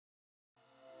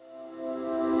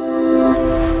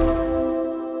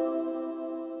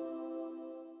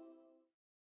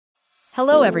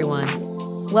Hello everyone.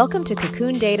 Welcome to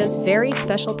Cocoon Data's very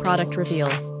special product reveal.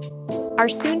 Our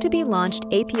soon-to-be launched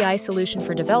API solution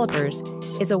for developers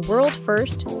is a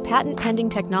world-first, patent-pending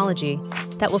technology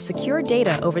that will secure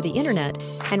data over the internet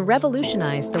and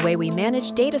revolutionize the way we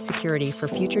manage data security for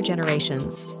future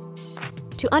generations.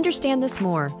 To understand this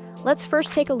more, let's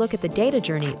first take a look at the data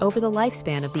journey over the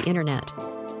lifespan of the internet.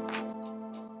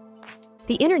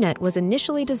 The internet was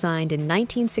initially designed in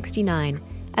 1969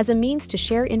 as a means to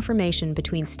share information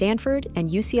between Stanford and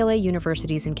UCLA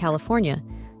universities in California,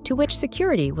 to which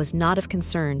security was not of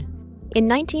concern. In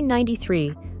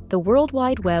 1993, the World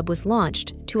Wide Web was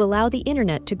launched to allow the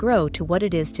internet to grow to what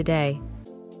it is today.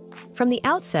 From the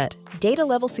outset,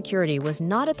 data-level security was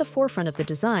not at the forefront of the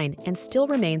design and still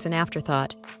remains an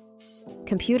afterthought.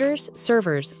 Computers,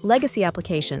 servers, legacy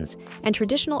applications, and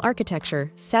traditional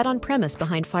architecture sat on-premise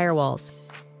behind firewalls.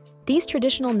 These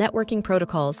traditional networking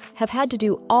protocols have had to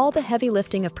do all the heavy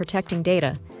lifting of protecting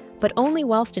data, but only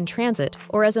whilst in transit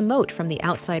or as a moat from the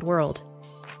outside world.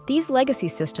 These legacy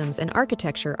systems and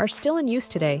architecture are still in use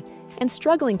today and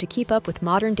struggling to keep up with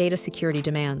modern data security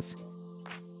demands.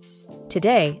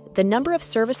 Today, the number of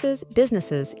services,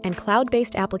 businesses, and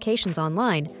cloud-based applications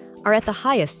online are at the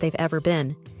highest they've ever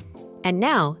been. And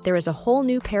now, there is a whole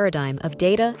new paradigm of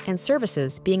data and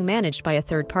services being managed by a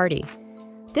third party.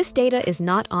 This data is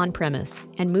not on-premise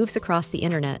and moves across the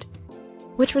internet,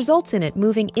 which results in it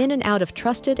moving in and out of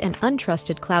trusted and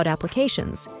untrusted cloud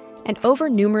applications and over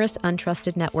numerous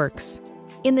untrusted networks.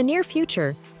 In the near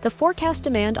future, the forecast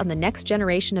demand on the next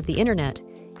generation of the internet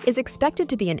is expected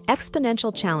to be an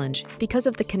exponential challenge because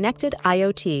of the connected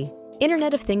IoT,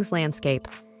 Internet of Things landscape.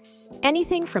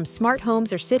 Anything from smart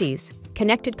homes or cities,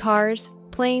 connected cars,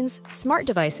 planes, smart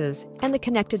devices, and the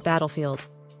connected battlefield.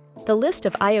 The list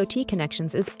of IoT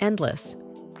connections is endless.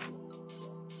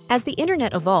 As the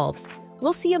internet evolves,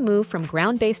 we'll see a move from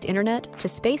ground-based internet to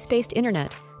space-based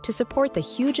internet to support the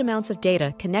huge amounts of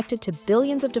data connected to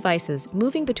billions of devices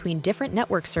moving between different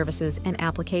network services and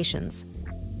applications.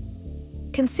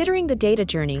 Considering the data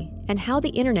journey and how the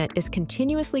internet is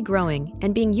continuously growing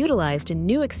and being utilized in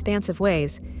new expansive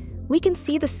ways, we can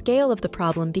see the scale of the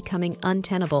problem becoming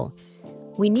untenable.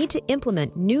 We need to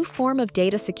implement new form of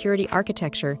data security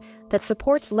architecture that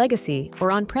supports legacy or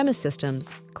on-premise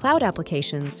systems, cloud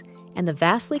applications, and the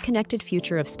vastly connected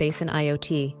future of space and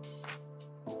IoT.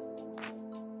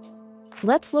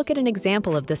 Let's look at an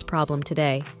example of this problem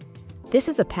today. This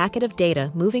is a packet of data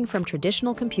moving from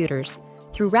traditional computers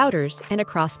through routers and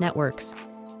across networks.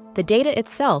 The data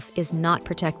itself is not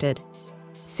protected.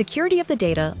 Security of the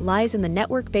data lies in the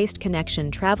network-based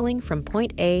connection traveling from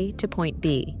point A to point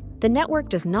B. The network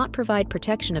does not provide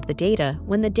protection of the data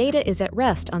when the data is at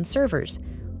rest on servers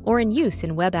or in use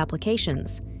in web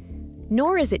applications.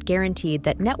 Nor is it guaranteed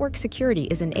that network security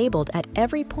is enabled at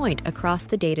every point across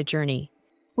the data journey.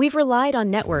 We've relied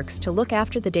on networks to look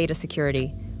after the data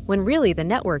security, when really the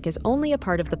network is only a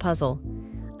part of the puzzle.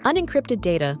 Unencrypted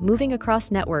data moving across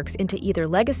networks into either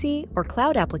legacy or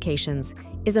cloud applications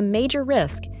is a major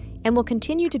risk and will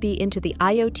continue to be into the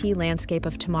IoT landscape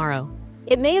of tomorrow.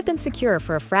 It may have been secure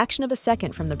for a fraction of a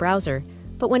second from the browser,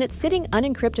 but when it's sitting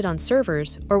unencrypted on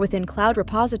servers or within cloud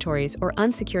repositories or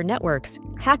unsecure networks,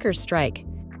 hackers strike.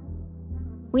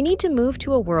 We need to move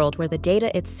to a world where the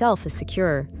data itself is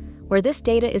secure, where this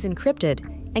data is encrypted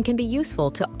and can be useful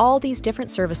to all these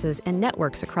different services and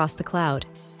networks across the cloud.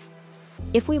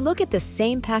 If we look at this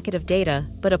same packet of data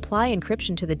but apply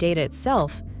encryption to the data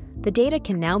itself, the data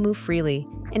can now move freely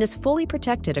and is fully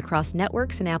protected across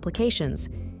networks and applications,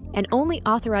 and only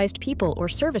authorized people or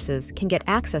services can get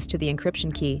access to the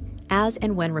encryption key as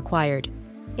and when required.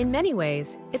 In many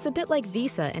ways, it's a bit like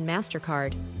Visa and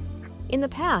MasterCard. In the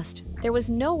past, there was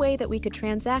no way that we could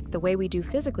transact the way we do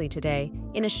physically today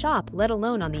in a shop, let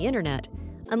alone on the internet,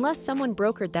 unless someone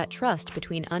brokered that trust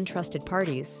between untrusted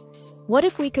parties. What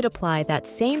if we could apply that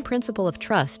same principle of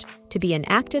trust to be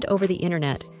enacted over the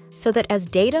internet so that as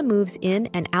data moves in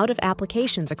and out of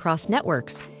applications across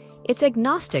networks, it's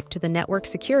agnostic to the network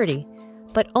security,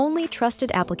 but only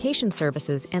trusted application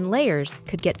services and layers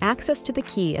could get access to the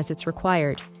key as it's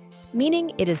required,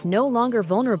 meaning it is no longer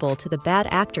vulnerable to the bad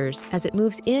actors as it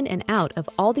moves in and out of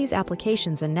all these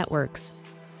applications and networks.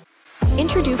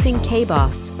 Introducing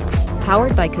KBOSS,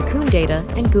 powered by Cocoon Data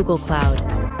and Google Cloud.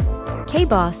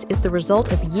 KBOSS is the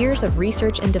result of years of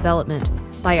research and development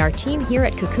by our team here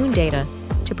at Cocoon Data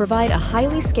to provide a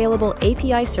highly scalable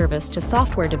API service to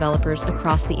software developers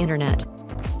across the internet.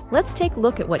 Let's take a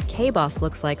look at what KBOSS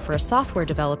looks like for a software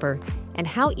developer and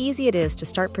how easy it is to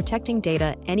start protecting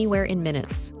data anywhere in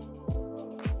minutes.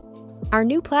 Our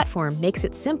new platform makes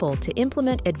it simple to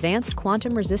implement advanced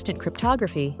quantum-resistant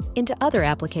cryptography into other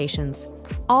applications,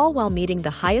 all while meeting the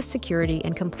highest security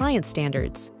and compliance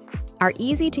standards. Our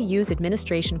easy-to-use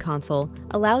administration console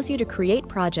allows you to create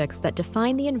projects that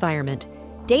define the environment,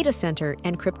 data center,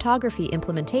 and cryptography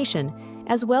implementation,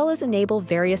 as well as enable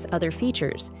various other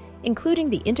features, including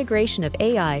the integration of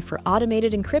AI for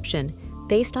automated encryption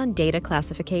based on data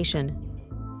classification.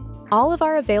 All of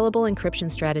our available encryption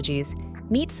strategies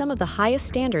meet some of the highest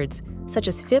standards, such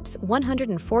as FIPS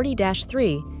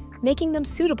 140-3, making them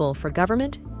suitable for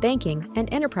government, banking, and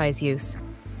enterprise use.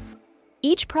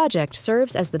 Each project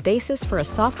serves as the basis for a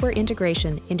software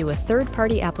integration into a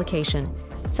third-party application,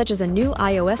 such as a new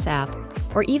iOS app,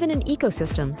 or even an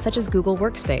ecosystem such as Google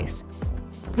Workspace.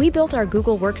 We built our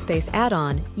Google Workspace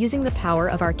add-on using the power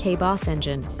of our KBOSS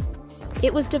engine.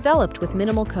 It was developed with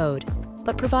minimal code,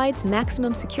 but provides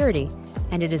maximum security,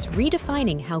 and it is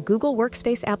redefining how Google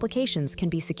Workspace applications can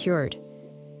be secured.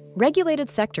 Regulated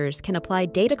sectors can apply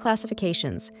data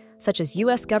classifications, such as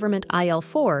U.S. government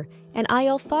IL4 and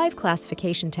IL5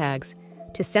 classification tags,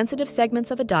 to sensitive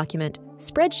segments of a document,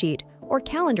 spreadsheet, or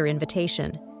calendar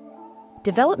invitation.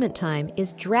 Development time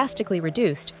is drastically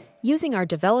reduced using our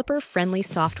developer-friendly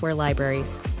software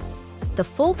libraries. The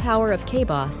full power of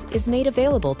KBOSS is made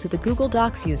available to the Google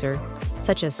Docs user,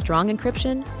 such as strong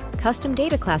encryption, custom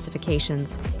data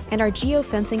classifications, and our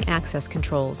geofencing access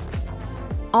controls.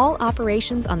 All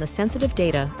operations on the sensitive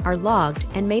data are logged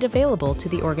and made available to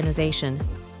the organization.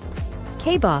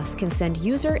 KBOSS can send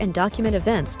user and document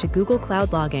events to Google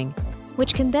Cloud Logging,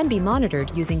 which can then be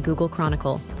monitored using Google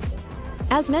Chronicle.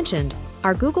 As mentioned,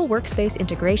 our Google Workspace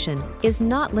integration is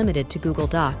not limited to Google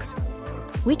Docs.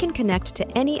 We can connect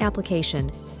to any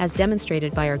application, as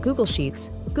demonstrated by our Google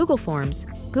Sheets, Google Forms,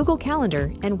 Google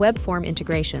Calendar, and web form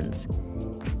integrations.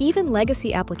 Even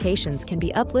legacy applications can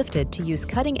be uplifted to use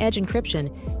cutting-edge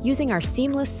encryption using our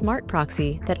seamless smart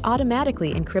proxy that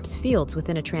automatically encrypts fields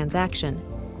within a transaction.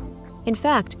 In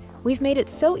fact, we've made it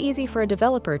so easy for a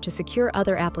developer to secure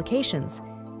other applications.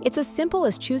 It's as simple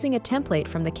as choosing a template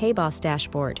from the KBOSS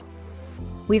dashboard.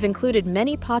 We've included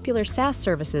many popular SaaS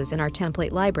services in our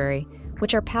template library,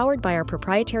 which are powered by our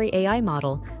proprietary AI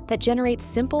model that generates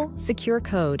simple, secure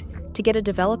code to get a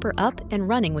developer up and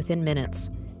running within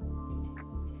minutes.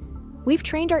 We've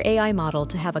trained our AI model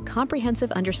to have a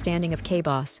comprehensive understanding of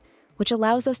KBOSS, which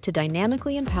allows us to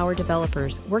dynamically empower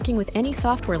developers working with any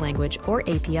software language or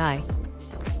API.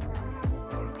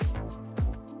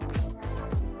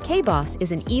 KBOSS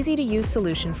is an easy-to-use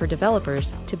solution for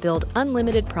developers to build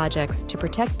unlimited projects to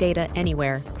protect data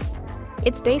anywhere.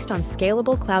 It's based on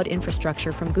scalable cloud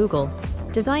infrastructure from Google,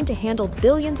 designed to handle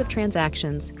billions of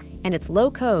transactions, and it's low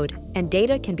code, and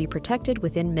data can be protected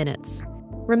within minutes.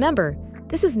 Remember,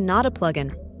 this is not a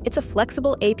plugin, it's a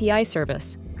flexible API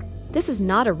service. This is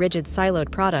not a rigid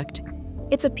siloed product.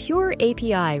 It's a pure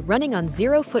API running on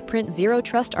zero-footprint,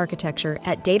 zero-trust architecture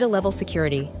at data-level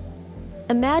security.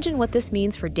 Imagine what this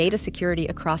means for data security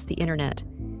across the internet.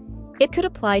 It could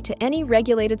apply to any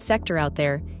regulated sector out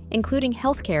there, including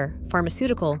healthcare,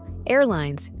 pharmaceutical,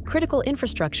 airlines, critical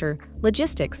infrastructure,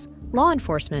 logistics, law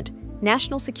enforcement,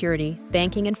 national security,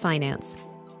 banking, and finance.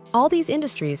 All these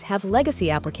industries have legacy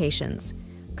applications,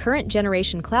 current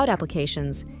generation cloud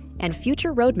applications, and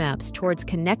future roadmaps towards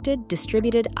connected,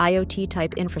 distributed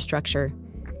IoT-type infrastructure.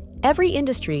 Every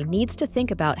industry needs to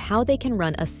think about how they can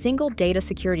run a single data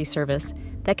security service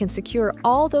that can secure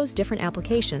all those different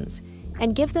applications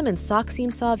and give them an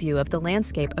SOC-SIEM-SAW view of the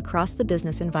landscape across the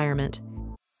business environment.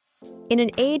 In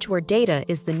an age where data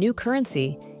is the new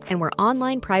currency and where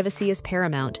online privacy is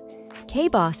paramount,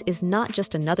 KBOSS is not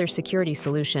just another security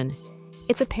solution,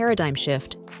 it's a paradigm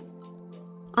shift.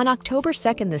 On October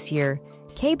 2nd this year,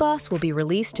 KBOSS will be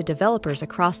released to developers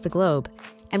across the globe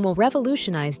and will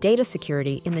revolutionize data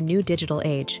security in the new digital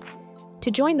age. To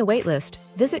join the waitlist,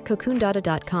 visit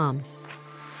cocoondata.com.